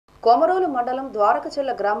కొమరోలు మండలం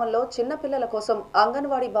ద్వారకచెల్ల గ్రామంలో చిన్న పిల్లల కోసం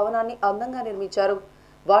అంగన్వాడీ భవనాన్ని అందంగా నిర్మించారు.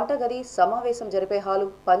 వంటగది, సమావేశం జరిపే హాలు,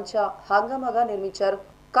 పంచ, హంగామాగా నిర్మించారు.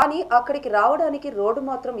 కానీ అక్కడికి రావడానికి రోడ్డు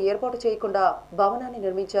మాత్రం ఏర్పాటు చేయకుండా భవనాన్ని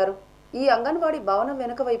నిర్మించారు. ఈ అంగన్వాడీ భవనం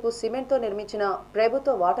వెనుక వైపు సిమెంట్తో నిర్మించిన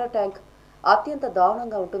ప్రభుత్వ వాటర్ ట్యాంక్ అత్యంత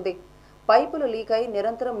దారుణంగా ఉంటుంది. పైపులు లీక్ అయి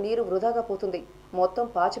నిరంతరం నీరు వృధాగా పోతుంది. మొత్తం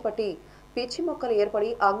పాచిపట్టి పిచ్చి మొక్కలు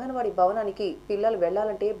ఏర్పడి అంగన్వాడీ భవనానికి పిల్లలు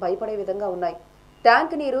వెళ్లాలంటే భయపడే విధంగా ఉన్నాయి.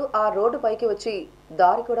 ట్యాంక్ నీరు ఆ రోడ్డు పైకి వచ్చి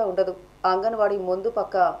దారి కూడా ఉండదు. అంగన్వాడీ ముందు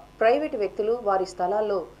పక్క ప్రైవేటు వ్యక్తులు వారి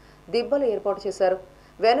స్థలాల్లో దిబ్బలు ఏర్పాటు చేశారు.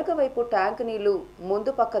 వెనుక వైపు ట్యాంక్ నీళ్లు,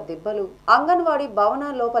 ముందు పక్క దిబ్బలు. అంగన్వాడీ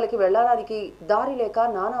భవనం లోపలికి వెళ్లడానికి దారి లేక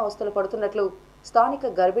నానా అవస్థలు పడుతున్నట్లు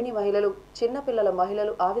స్థానిక గర్భిణీ మహిళలు, చిన్నపిల్లల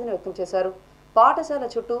మహిళలు ఆవేదన వ్యక్తం చేశారు. పాఠశాల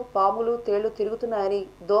చుట్టూ పాములు, తేళ్లు తిరుగుతున్నాయని,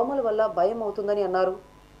 దోమల వల్ల భయం అవుతుందని అన్నారు.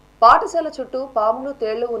 పాఠశాల చుట్టూ పాములు,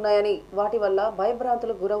 తేళ్లు ఉన్నాయని, వాటి వల్ల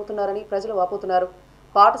భయభ్రాంతులకు గురవుతున్నారని ప్రజలు వాపోతున్నారు.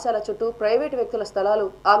 పాఠశాల చుట్టూ ప్రైవేటు వ్యక్తుల స్థలాలు,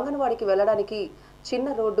 అంగన్వాడికి వెళ్లడానికి చిన్న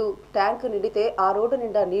రోడ్డు, ట్యాంకు నిండితే ఆ రోడ్డు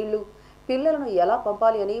నిండా నీళ్లు, పిల్లలను ఎలా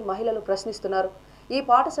పంపాలి అని మహిళలు ప్రశ్నిస్తున్నారు. ఈ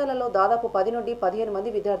పాఠశాలలో దాదాపు 10 నుండి 15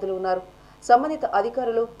 మంది విద్యార్థులు ఉన్నారు. సంబంధిత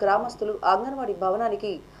అధికారులు, గ్రామస్తులు అంగన్వాడీ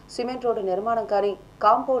భవనానికి సిమెంట్ రోడ్డు నిర్మాణం కానీ,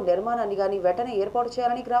 కాంపౌండ్ నిర్మాణాన్ని కానీ వెంటనే ఏర్పాటు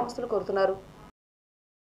చేయాలని గ్రామస్తులు కోరుతున్నారు.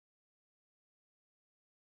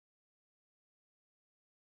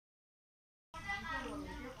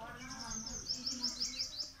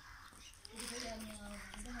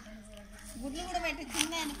 గుడ్లు కూడా పెట్టి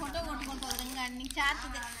చిన్న ఫోటో కొట్టుకుంటుంది. ఇంకా నీకు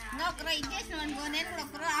చేస్తుంది. ఇంకా ఒకరు ఇది చేసిన అనుకో, నేను కూడా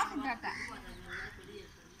ఒకరు ఆపుంటాట.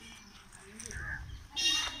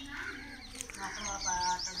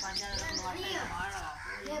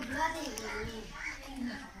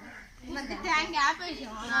 మధ్య ట్యాంక్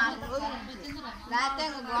ఆపేసాం 4 రోజులు. లేకపోతే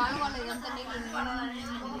ఇంకా గోడ వాళ్ళు ఇదంతా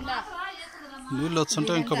నీళ్ళు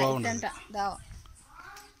వచ్చుంటే ఇంకా బాగుంటుంది.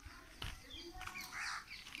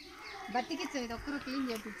 బతికిచ్చా, ఇది ఒక్కరు క్లీన్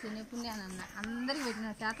చేయించాను. ఎప్పుడు నేనన్నా అందరికి పెట్టిన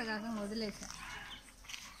చేత కాక వదిలేసా.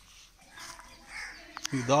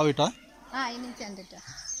 ఈ నుంచి అంటే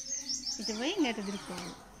ఇటు పోయి ఇంకట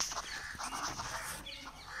తిరుక్కోవాలి.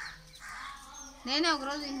 నేనే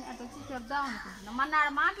ఒకరోజు అటు వచ్చి చెప్దాం అనుకుంటున్నా. మొన్న ఆడ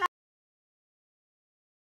మాట్లాడ